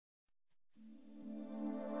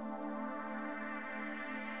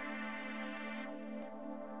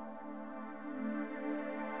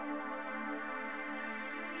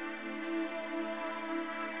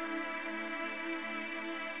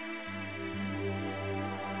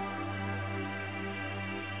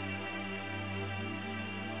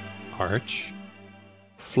arch,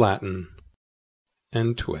 flatten,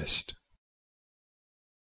 and twist.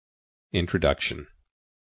 Introduction.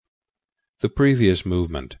 The previous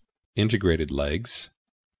movement integrated legs,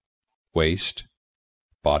 waist,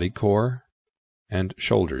 body core, and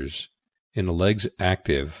shoulders in a legs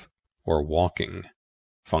active or walking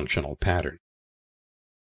functional pattern.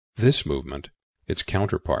 This movement, its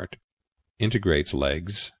counterpart, integrates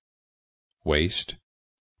legs, waist,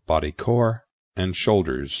 body core, and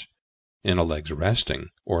shoulders in a legs resting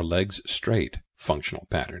or legs straight functional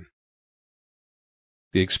pattern.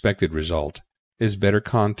 The expected result is better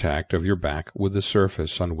contact of your back with the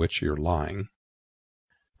surface on which you're lying,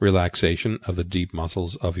 relaxation of the deep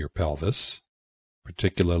muscles of your pelvis,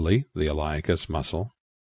 particularly the iliacus muscle,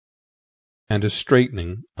 and a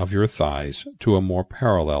straightening of your thighs to a more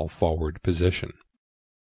parallel forward position.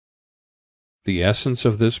 The essence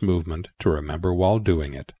of this movement, to remember while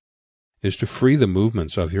doing it, is to free the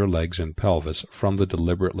movements of your legs and pelvis from the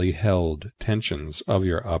deliberately held tensions of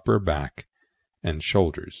your upper back and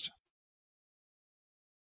shoulders.